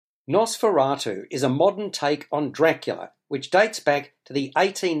Nosferatu is a modern take on Dracula, which dates back to the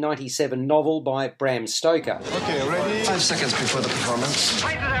 1897 novel by Bram Stoker. Okay, ready? 5 seconds before the performance.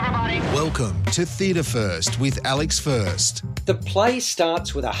 Places, everybody. Welcome to Theatre First with Alex First. The play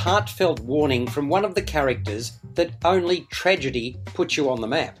starts with a heartfelt warning from one of the characters that only tragedy puts you on the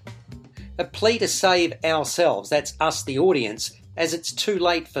map. A plea to save ourselves, that's us the audience, as it's too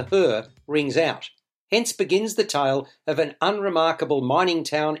late for her, rings out. Hence begins the tale of an unremarkable mining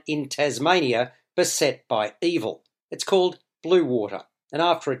town in Tasmania beset by evil. It's called Bluewater, and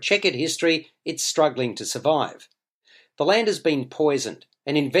after a checkered history, it's struggling to survive. The land has been poisoned,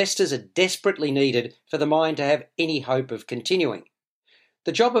 and investors are desperately needed for the mine to have any hope of continuing.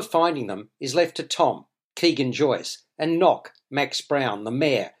 The job of finding them is left to Tom, Keegan Joyce, and Knock, Max Brown, the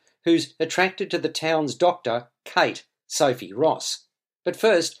mayor, who's attracted to the town's doctor, Kate, Sophie Ross. But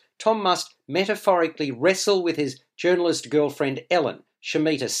first, Tom must metaphorically wrestle with his journalist girlfriend Ellen,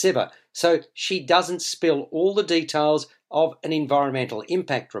 Shamita Siva, so she doesn't spill all the details of an environmental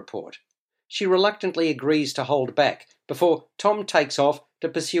impact report. She reluctantly agrees to hold back before Tom takes off to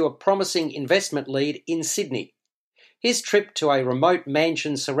pursue a promising investment lead in Sydney. His trip to a remote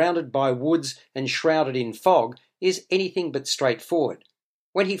mansion surrounded by woods and shrouded in fog is anything but straightforward.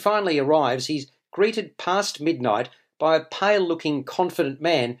 When he finally arrives, he's greeted past midnight by a pale-looking, confident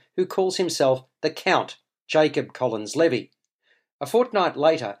man who calls himself the Count, Jacob Collins Levy. A fortnight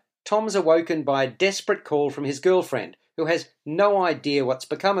later, Tom's awoken by a desperate call from his girlfriend, who has no idea what's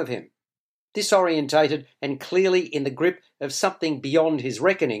become of him. Disorientated and clearly in the grip of something beyond his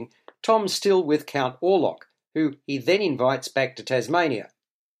reckoning, Tom's still with Count Orlok, who he then invites back to Tasmania.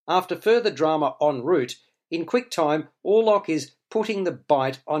 After further drama en route, in quick time, Orlok is putting the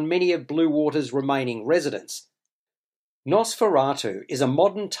bite on many of Bluewater's remaining residents. Nosferatu is a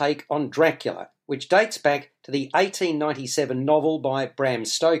modern take on Dracula, which dates back to the 1897 novel by Bram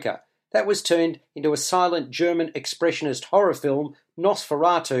Stoker that was turned into a silent German expressionist horror film,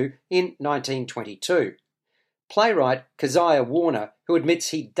 Nosferatu, in 1922. Playwright Keziah Warner, who admits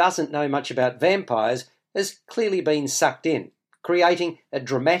he doesn't know much about vampires, has clearly been sucked in, creating a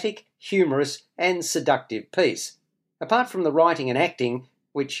dramatic, humorous and seductive piece. Apart from the writing and acting,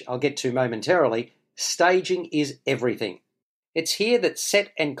 which I'll get to momentarily, staging is everything. It's here that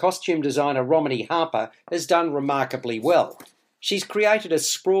set and costume designer Romany Harper has done remarkably well. She's created a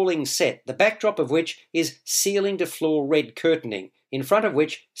sprawling set, the backdrop of which is ceiling-to-floor red curtaining, in front of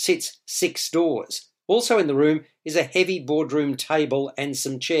which sits 6 doors. Also in the room is a heavy boardroom table and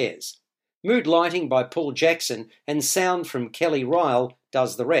some chairs. Mood lighting by Paul Jackson and sound from Kelly Ryle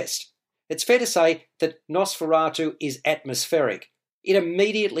does the rest. It's fair to say that Nosferatu is atmospheric. It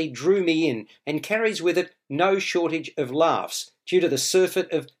immediately drew me in and carries with it no shortage of laughs due to the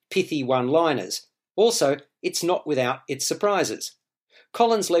surfeit of pithy one-liners. Also, it's not without its surprises.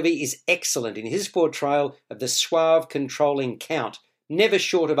 Collins Levy is excellent in his portrayal of the suave, controlling Count, never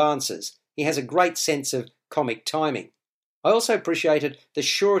short of answers. He has a great sense of comic timing. I also appreciated the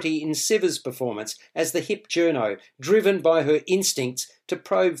surety in Siva's performance as the hip journo, driven by her instincts to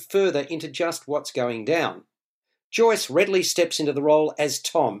probe further into just what's going down. Joyce readily steps into the role as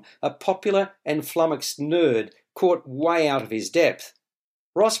Tom, a popular and flummoxed nerd caught way out of his depth.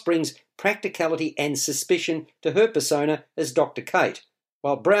 Ross brings practicality and suspicion to her persona as Dr. Kate,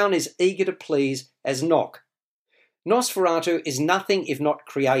 while Brown is eager to please as Knock. Nosferatu is nothing if not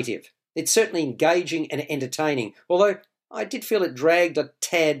creative. It's certainly engaging and entertaining, although I did feel it dragged a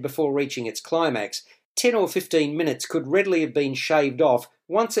tad before reaching its climax. 10 or 15 minutes could readily have been shaved off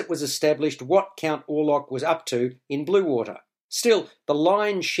once it was established what Count Orlok was up to in Bluewater. Still, the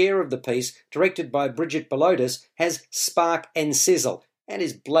lion's share of the piece, directed by Bridget Belodis, has spark and sizzle, and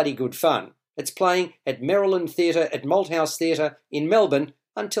is bloody good fun. It's playing at Maryland Theatre at Malthouse Theatre in Melbourne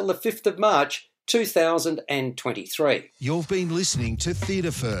until the 5th of March 2023. You've been listening to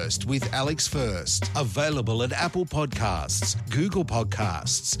Theatre First with Alex First. Available at Apple Podcasts, Google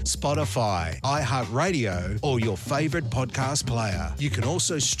Podcasts, Spotify, iHeartRadio, or your favourite podcast player. You can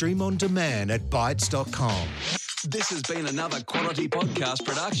also stream on demand at Bytes.com. This has been another quality podcast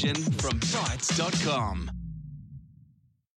production from Bytes.com.